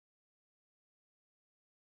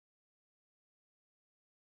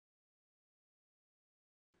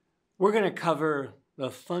We're going to cover the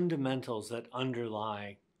fundamentals that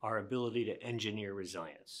underlie our ability to engineer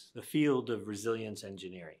resilience, the field of resilience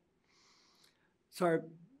engineering. We're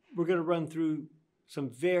going to run through some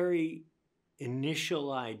very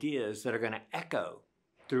initial ideas that are going to echo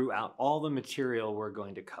throughout all the material we're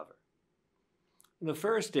going to cover. And the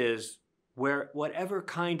first is whatever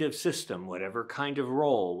kind of system, whatever kind of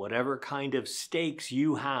role, whatever kind of stakes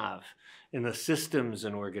you have in the systems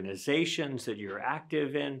and organizations that you're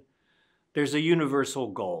active in, there's a universal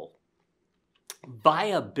goal.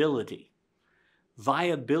 Viability.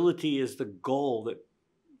 Viability is the goal, that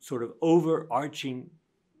sort of overarching,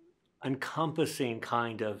 encompassing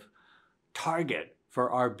kind of target for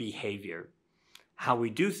our behavior, how we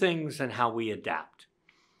do things and how we adapt.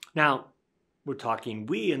 Now, we're talking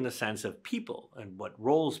we in the sense of people and what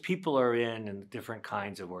roles people are in and different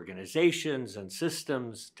kinds of organizations and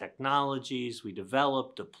systems, technologies we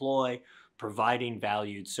develop, deploy, providing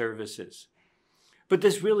valued services. But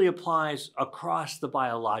this really applies across the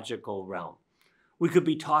biological realm. We could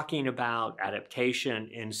be talking about adaptation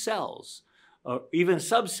in cells, or even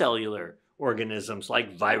subcellular organisms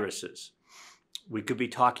like viruses. We could be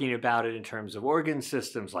talking about it in terms of organ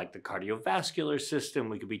systems like the cardiovascular system.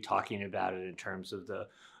 We could be talking about it in terms of the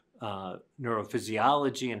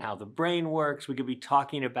neurophysiology and how the brain works. We could be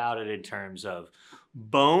talking about it in terms of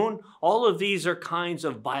bone. All of these are kinds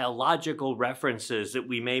of biological references that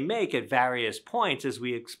we may make at various points as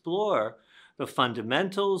we explore the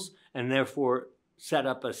fundamentals and therefore set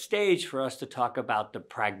up a stage for us to talk about the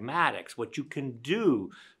pragmatics, what you can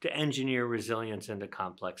do to engineer resilience into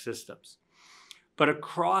complex systems. But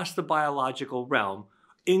across the biological realm,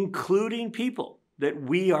 including people, that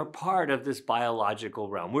we are part of this biological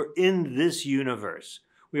realm. We're in this universe.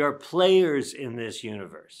 We are players in this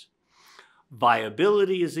universe.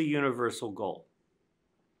 Viability is a universal goal.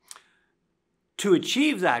 To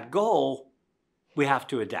achieve that goal, we have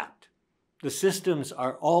to adapt. The systems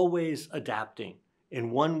are always adapting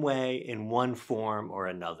in one way, in one form or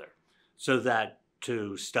another, so that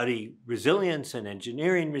to study resilience and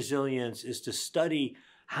engineering resilience is to study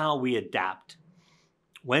how we adapt.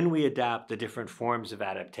 When we adapt, the different forms of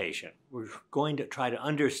adaptation. We're going to try to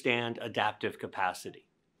understand adaptive capacity.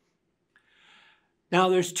 Now,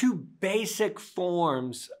 there's two basic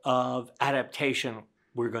forms of adaptation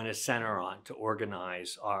we're going to center on to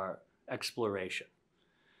organize our exploration.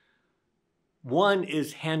 One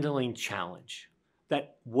is handling challenge,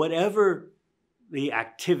 that whatever the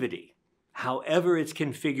activity, however it's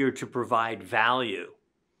configured to provide value,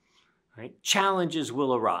 right, challenges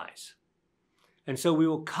will arise. And so we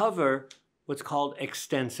will cover what's called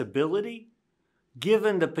extensibility,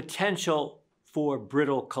 given the potential for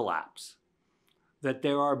brittle collapse, that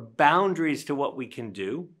there are boundaries to what we can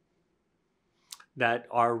do, that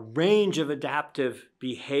our range of adaptive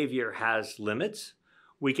behavior has limits.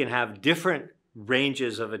 We can have different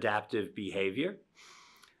ranges of adaptive behavior.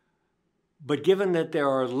 But given that there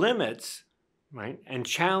are limits, right, and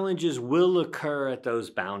challenges will occur at those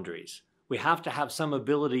boundaries, we have to have some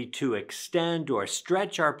ability to extend or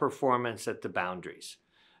stretch our performance at the boundaries.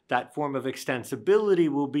 That form of extensibility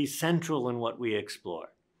will be central in what we explore.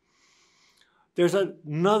 There's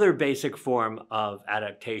another basic form of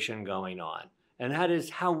adaptation going on, and that is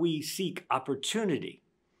how we seek opportunity.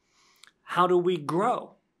 How do we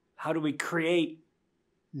grow? How do we create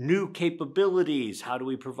new capabilities? How do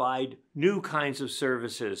we provide new kinds of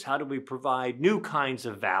services? How do we provide new kinds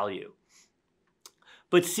of value?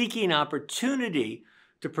 But seeking opportunity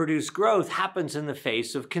to produce growth happens in the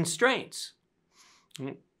face of constraints.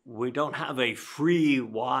 We don't have a free,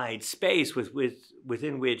 wide space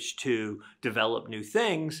within which to develop new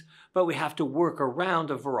things, but we have to work around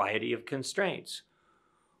a variety of constraints.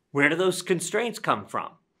 Where do those constraints come from?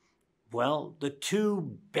 Well, the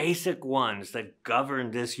two basic ones that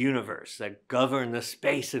govern this universe, that govern the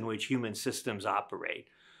space in which human systems operate,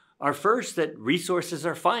 are first that resources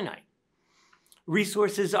are finite.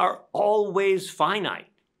 Resources are always finite.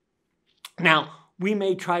 Now, we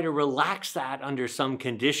may try to relax that under some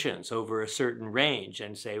conditions over a certain range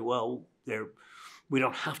and say, well, we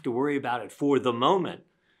don't have to worry about it for the moment.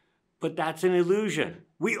 But that's an illusion.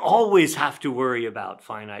 We always have to worry about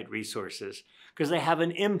finite resources because they have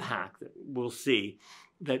an impact that we'll see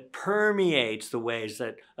that permeates the ways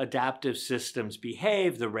that adaptive systems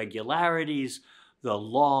behave, the regularities, the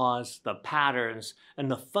laws, the patterns,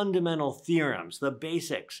 and the fundamental theorems, the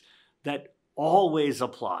basics that always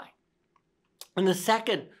apply. And the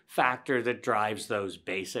second factor that drives those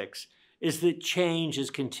basics is that change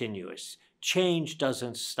is continuous. Change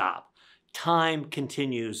doesn't stop. Time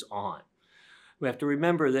continues on. We have to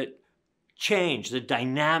remember that change, the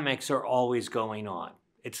dynamics are always going on.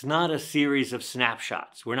 It's not a series of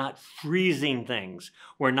snapshots. We're not freezing things.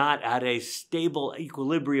 We're not at a stable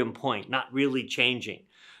equilibrium point, not really changing.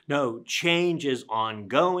 No, change is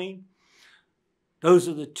ongoing. Those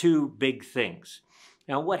are the two big things.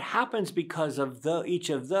 Now, what happens because of each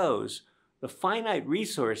of those, the finite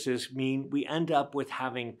resources mean we end up with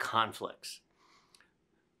having conflicts.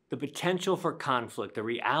 The potential for conflict, the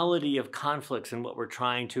reality of conflicts and what we're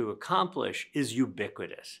trying to accomplish is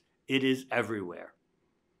ubiquitous. It is everywhere.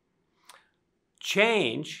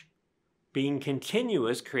 Change, being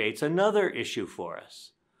continuous, creates another issue for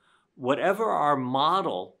us. Whatever our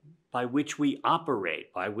model by which we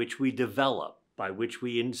operate, by which we develop, by which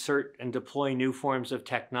we insert and deploy new forms of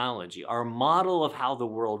technology, our model of how the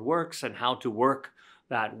world works and how to work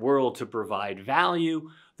that world to provide value,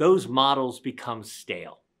 those models become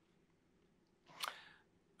stale.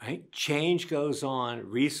 Right? Change goes on,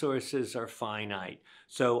 resources are finite,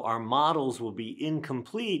 so our models will be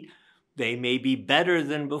incomplete. They may be better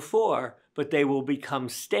than before, but they will become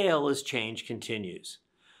stale as change continues.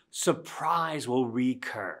 Surprise will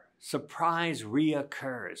recur. Surprise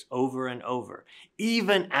reoccurs over and over,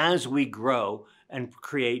 even as we grow and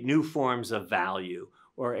create new forms of value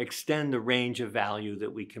or extend the range of value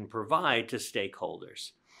that we can provide to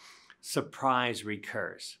stakeholders. Surprise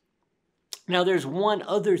recurs. Now, there's one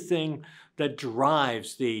other thing that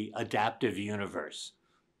drives the adaptive universe.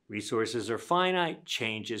 Resources are finite,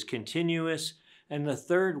 change is continuous, and the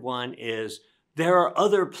third one is there are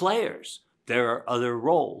other players, there are other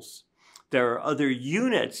roles. There are other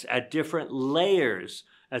units at different layers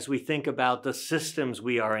as we think about the systems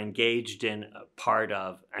we are engaged in, part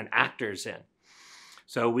of, and actors in.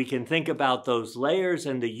 So we can think about those layers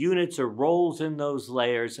and the units or roles in those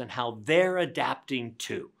layers and how they're adapting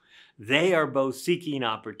to. They are both seeking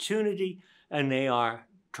opportunity and they are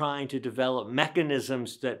trying to develop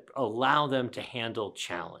mechanisms that allow them to handle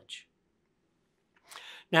challenge.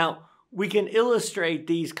 Now, we can illustrate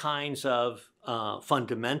these kinds of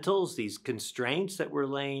fundamentals, these constraints that we're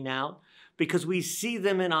laying out, because we see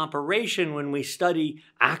them in operation when we study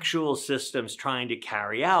actual systems trying to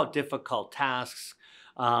carry out difficult tasks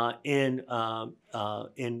in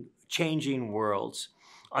changing worlds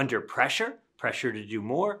under pressure to do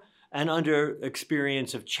more, and under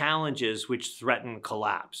experience of challenges which threaten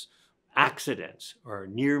collapse, accidents or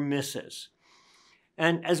near misses.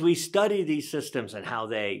 And as we study these systems and how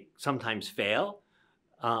they sometimes fail,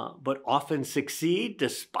 but often succeed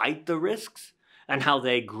despite the risks, and how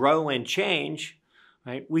they grow and change,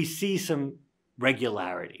 right, we see some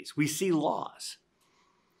regularities. We see laws.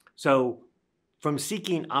 So from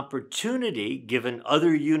seeking opportunity, given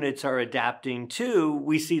other units are adapting to,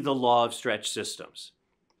 we see the law of stretch systems.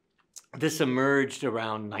 This emerged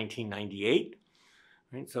around 1998.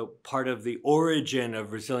 Right? So part of the origin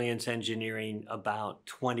of resilience engineering about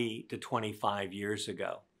 20 to 25 years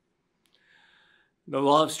ago. The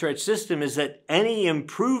law of stretch system is that any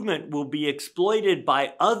improvement will be exploited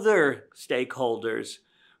by other stakeholders,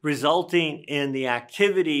 resulting in the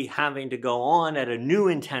activity having to go on at a new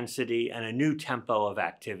intensity and a new tempo of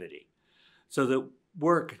activity. So that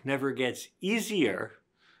work never gets easier,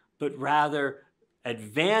 but rather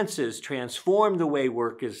advances, transform the way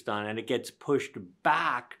work is done, and it gets pushed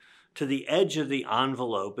back to the edge of the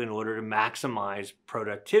envelope in order to maximize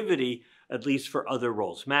productivity, at least for other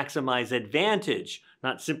roles. Maximize advantage,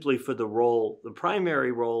 not simply for the role, the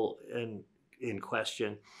primary role in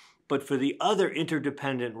question, but for the other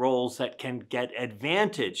interdependent roles that can get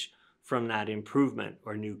advantage from that improvement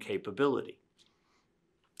or new capability.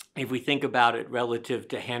 If we think about it relative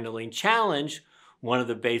to handling challenge, one of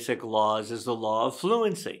the basic laws is the law of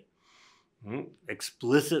fluency.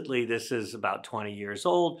 Explicitly, this is about 20 years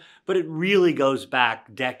old, but it really goes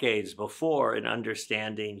back decades before in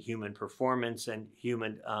understanding human performance and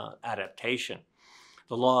human adaptation.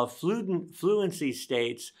 The law of fluency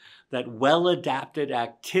states that well-adapted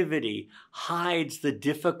activity hides the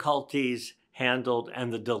difficulties handled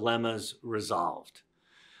and the dilemmas resolved.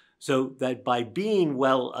 So that by being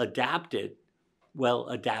well-adaptive,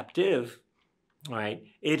 right,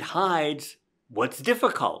 it hides what's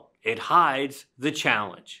difficult. It hides the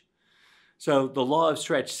challenge. So the law of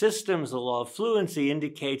stretch systems, the law of fluency,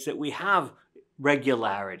 indicates that we have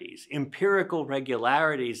regularities, empirical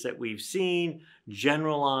regularities that we've seen,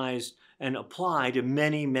 generalized, and applied to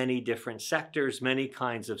many, many different sectors, many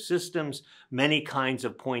kinds of systems, many kinds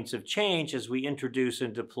of points of change as we introduce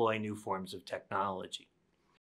and deploy new forms of technology.